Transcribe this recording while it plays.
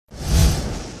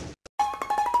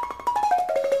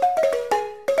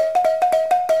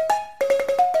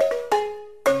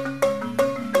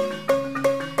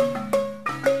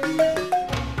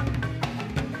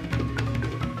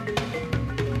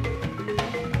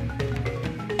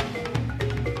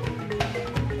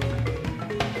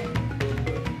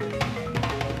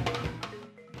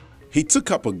He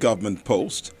took up a government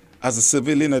post as a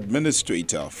civilian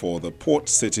administrator for the port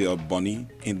city of Bonny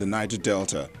in the Niger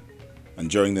Delta, and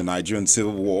during the Nigerian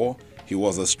Civil War, he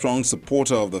was a strong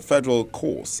supporter of the federal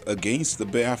course against the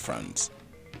Biafrans.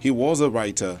 He was a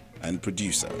writer and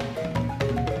producer.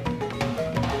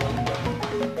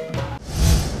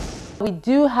 We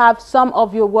do have some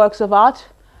of your works of art.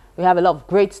 We have a lot of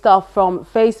great stuff from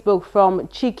Facebook from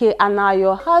Chike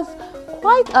Anayo. Has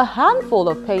quite a handful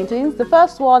of paintings. The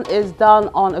first one is done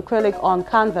on acrylic on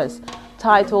canvas,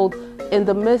 titled In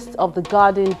the Midst of the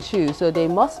Garden 2. So they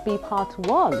must be part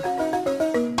 1.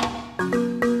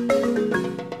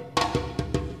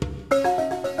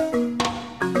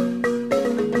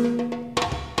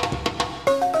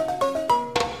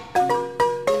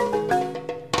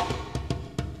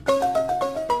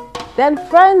 Then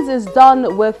Friends is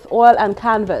done with oil and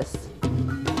canvas.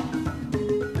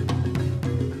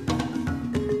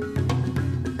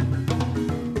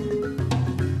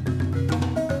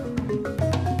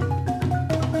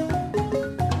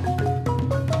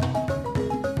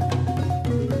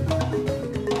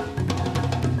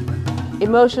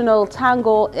 Emotional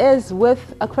Tangle is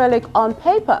with acrylic on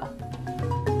paper.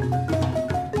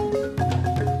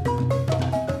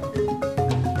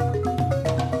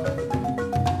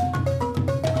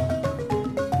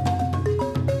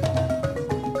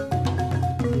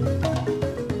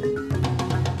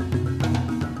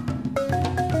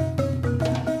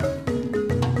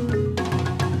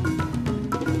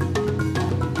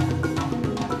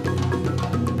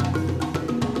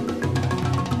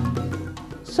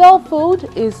 Soul Food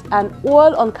is an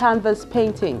oil on canvas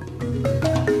painting.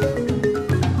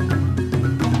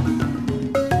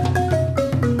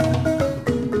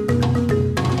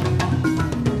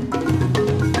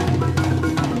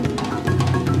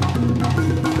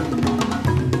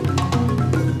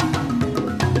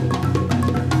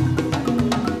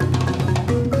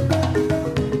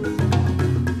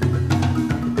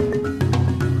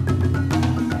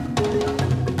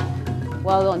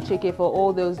 Well done, Chike, for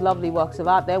all those lovely works of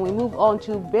art. Then we move on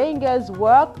to Benga's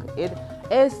work. It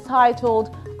is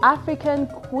titled African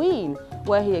Queen,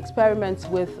 where he experiments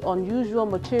with unusual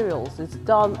materials. It's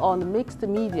done on mixed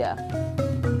media.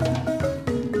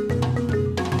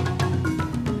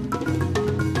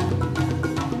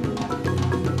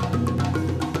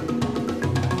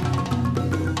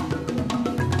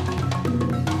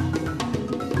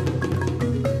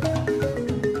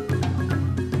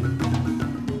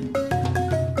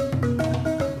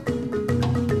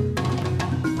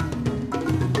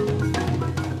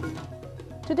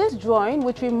 To this drawing,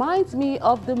 which reminds me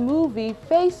of the movie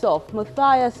Face Off,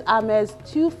 Matthias Ahmed's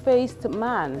Two-Faced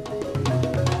Man.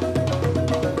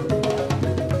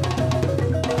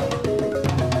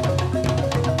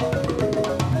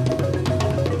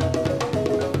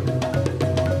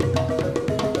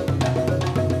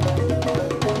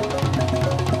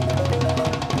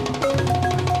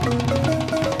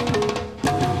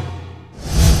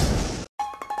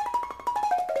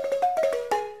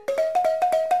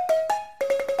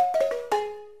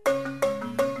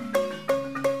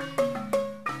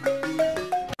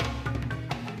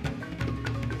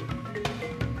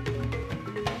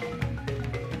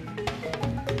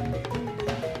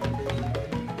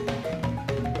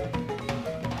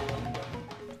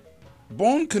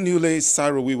 Born Kanule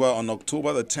Sarawiwa on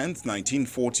October the 10th,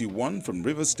 1941 from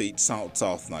Rivers State,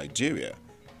 South Nigeria,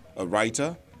 a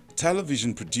writer,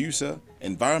 television producer,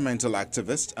 environmental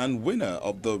activist and winner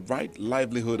of the Right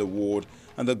Livelihood Award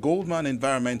and the Goldman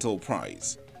Environmental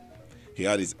Prize. He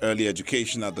had his early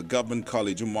education at the Government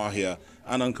College Umuahia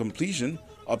and on completion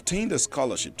obtained a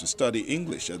scholarship to study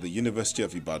English at the University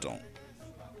of Ibadan.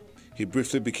 He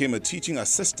briefly became a teaching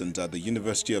assistant at the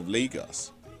University of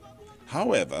Lagos.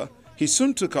 However, he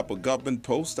soon took up a government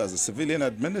post as a civilian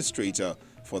administrator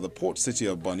for the port city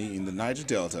of Bonny in the Niger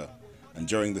Delta, and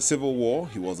during the Civil War,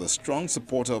 he was a strong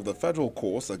supporter of the federal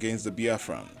course against the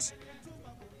Biafrans.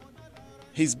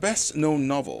 His best-known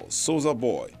novel, Soza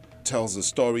Boy, tells the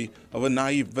story of a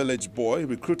naive village boy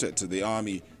recruited to the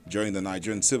army during the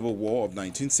Nigerian Civil War of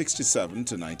 1967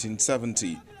 to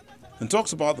 1970, and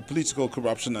talks about the political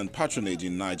corruption and patronage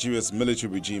in Nigeria's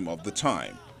military regime of the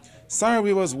time.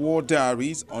 Sarawiwa's War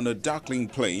Diaries on a Darkling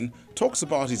Plain talks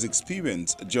about his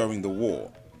experience during the war.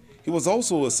 He was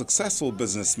also a successful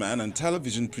businessman and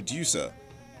television producer.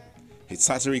 His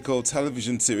satirical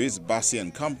television series, Bassi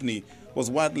and Company, was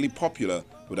widely popular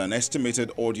with an estimated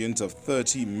audience of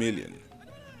 30 million.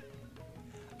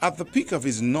 At the peak of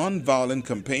his non-violent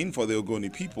campaign for the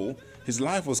Ogoni people, his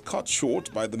life was cut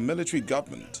short by the military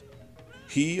government.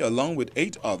 He, along with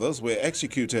 8 others, were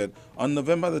executed on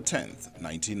November the 10th,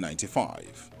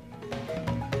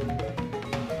 1995.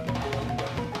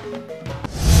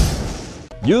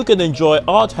 You can enjoy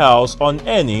Art House on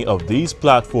any of these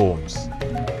platforms.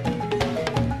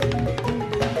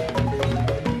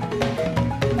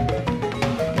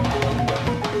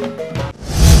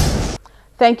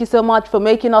 Thank you so much for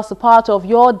making us a part of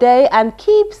your day, and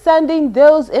keep sending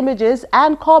those images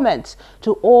and comments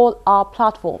to all our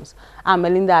platforms. I'm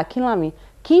Melinda Akinlami.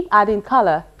 Keep adding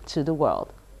color to the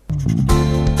world.